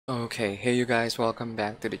Okay, hey you guys, welcome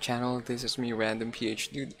back to the channel. This is me,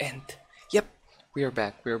 RandomPHDude, and yep, we are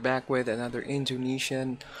back. We're back with another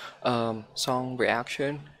Indonesian song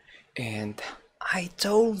reaction. And I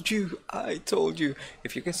told you,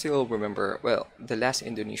 if you can still remember, well, the last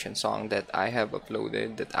Indonesian song that I have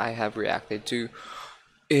uploaded, that I have reacted to,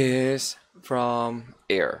 is from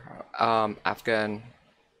Air, Afgan,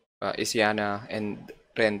 Isiana, and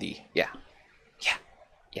Randy.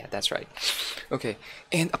 Yeah, that's right. Okay,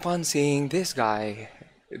 and upon seeing this guy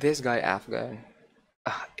Afghan,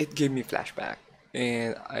 it gave me flashback,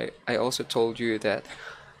 and I also told you that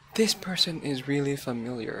this person is really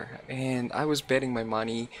familiar, and I was betting my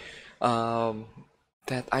money, um,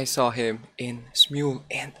 that I saw him in Smule,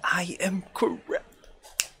 and I am correct.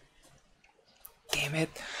 Damn it.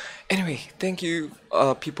 Anyway, thank you.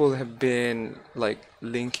 People have been like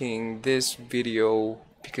linking this video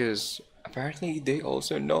because apparently they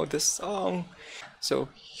also know the song. So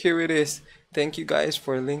here it is. Thank you guys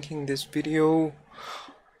for linking this video.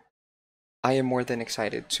 I am more than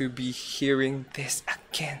excited to be hearing this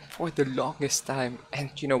again for the longest time.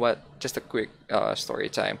 And you know what? Just a quick story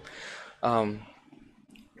time. Um,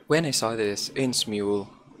 when I saw this in Smule,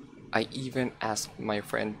 I even asked my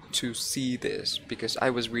friend to see this because I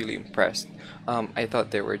was really impressed. I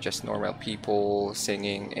thought they were just normal people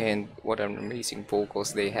singing, and what an amazing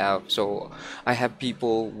vocals they have. So I have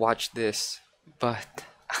people watch this, but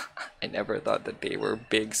I never thought that they were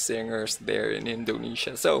big singers there in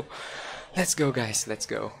Indonesia. So let's go, guys, let's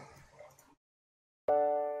go.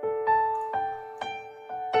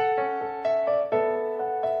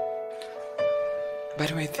 By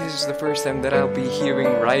the way, this is the first time that I'll be hearing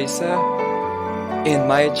Raisa in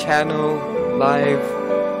my channel live.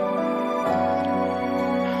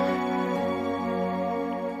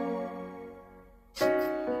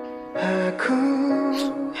 Aku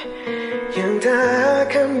yang tak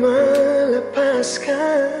akan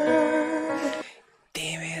melepaskan.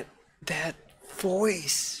 Damn it, that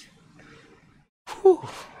voice. Whew,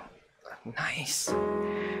 nice.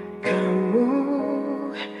 Kamu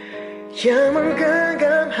yang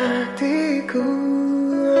menggenggam hatiku.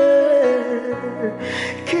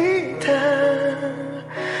 Kita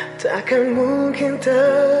takkan mungkin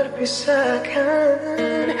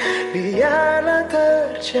terpisahkan. Biarlah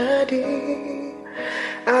terjadi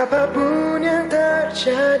apapun yang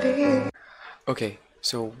terjadi. Okay,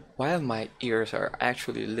 so while my ears are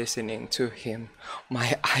actually listening to him,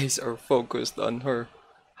 my eyes are focused on her.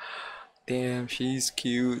 Damn, she's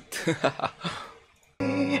cute.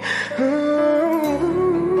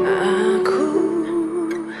 Aku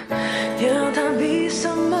yang tak bisa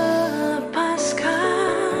melepaskan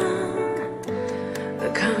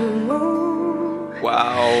kamu.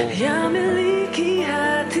 Wow. Yang miliki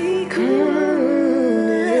hatiku.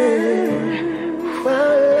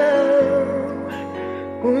 Walau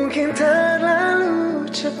mungkin terlalu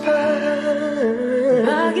cepat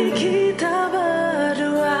bagi kita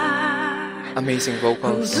berdua. Amazing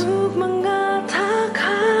vocals. Untuk mengatakan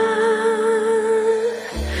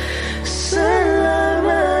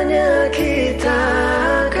selamanya kita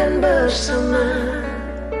akan bersama,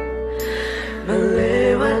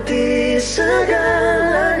 melewati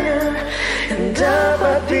segalanya yang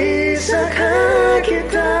dapat pisahkan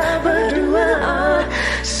kita berdua.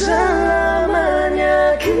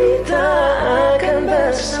 Selamanya kita akan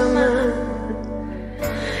bersama,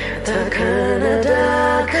 takkan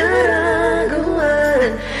ada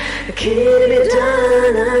keraguan kini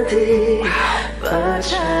dan nanti.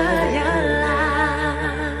 Percayalah.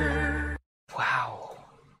 Wow.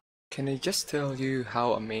 Can I just tell you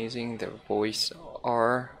how amazing their voice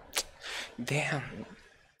are? Damn.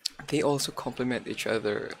 They also complement each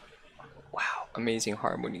other. Wow. Amazing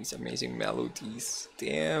harmonies, amazing melodies.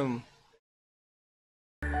 Damn.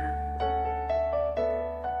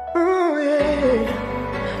 Oh yeah.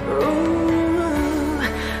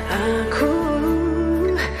 Aku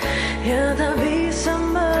yang tak bisa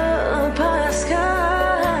melepaskan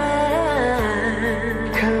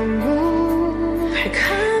kamu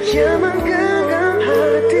yang menggenggam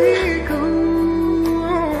hatiku.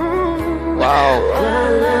 Wow.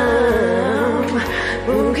 Walau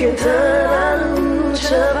mungkin terlalu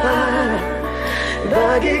cepat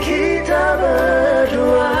bagi kita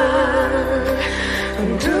berdua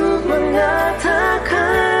untuk mengatakan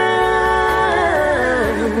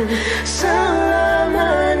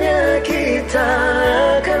selamanya kita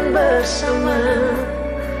akan bersama,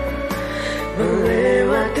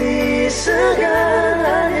 melewati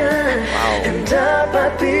segalanya yang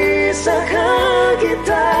dapat pisahkan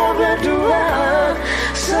kita berdua.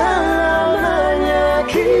 Selamanya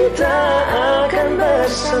kita akan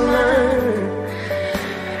bersama,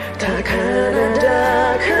 takkan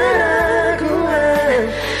ada keraguan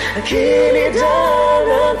kini dan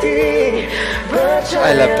nanti.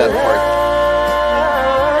 I love that part.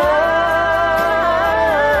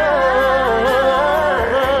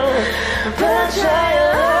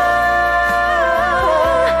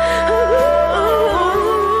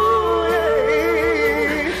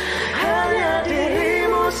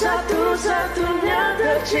 Satu-satunya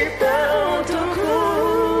tercipta untukku.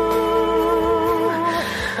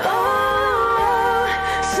 Oh,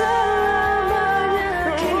 selamanya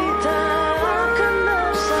kita akan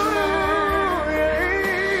bersama.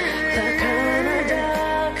 Takkan ada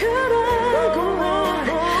keraguan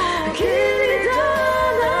kini dan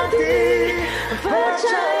nanti.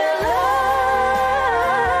 Percayalah.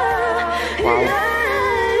 Wow.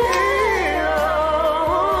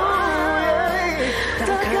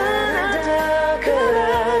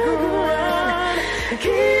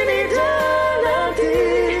 Kini dan nanti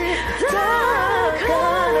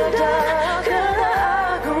takkan ada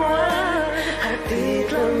keraguan. Hati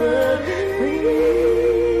telah memilih.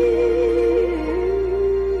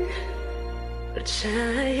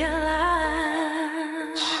 Percayalah,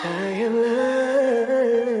 percayalah.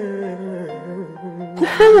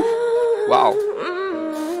 Wow.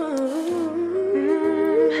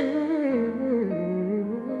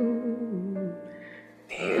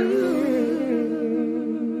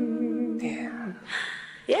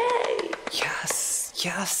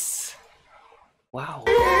 Yes. Wow.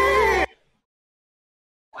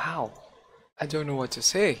 Wow. I don't know what to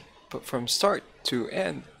say, but from start to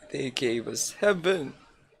end, they gave us heaven.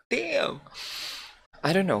 Damn.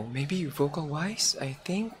 I don't know, maybe vocal wise, I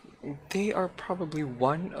think they are probably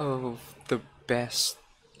one of the best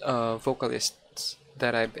vocalists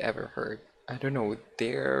that I've ever heard. I don't know,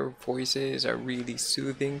 their voices are really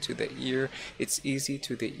soothing to the ear. It's easy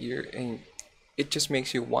to the ear, and it just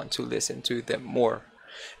makes you want to listen to them more,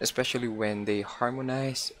 especially when they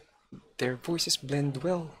harmonize. Their voices blend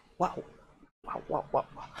well. Wow.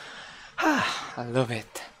 Wow. I love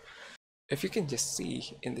it. If you can just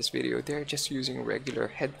see in this video, they're just using regular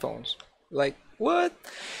headphones. Like, what?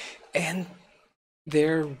 And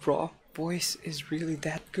their raw voice is really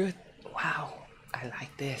that good. Wow, I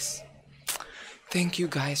like this. Thank you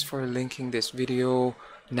guys for linking this video.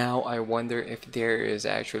 Now I wonder if there is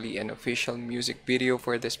actually an official music video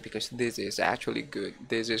for this, because this is actually good.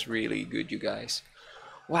 This is really good, you guys.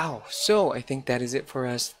 Wow, so I think that is it for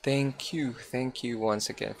us. Thank you once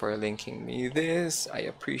again for linking me this. I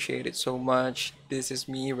appreciate it so much. This is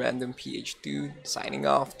me, RandomPHDude, signing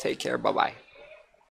off. Take care, bye bye.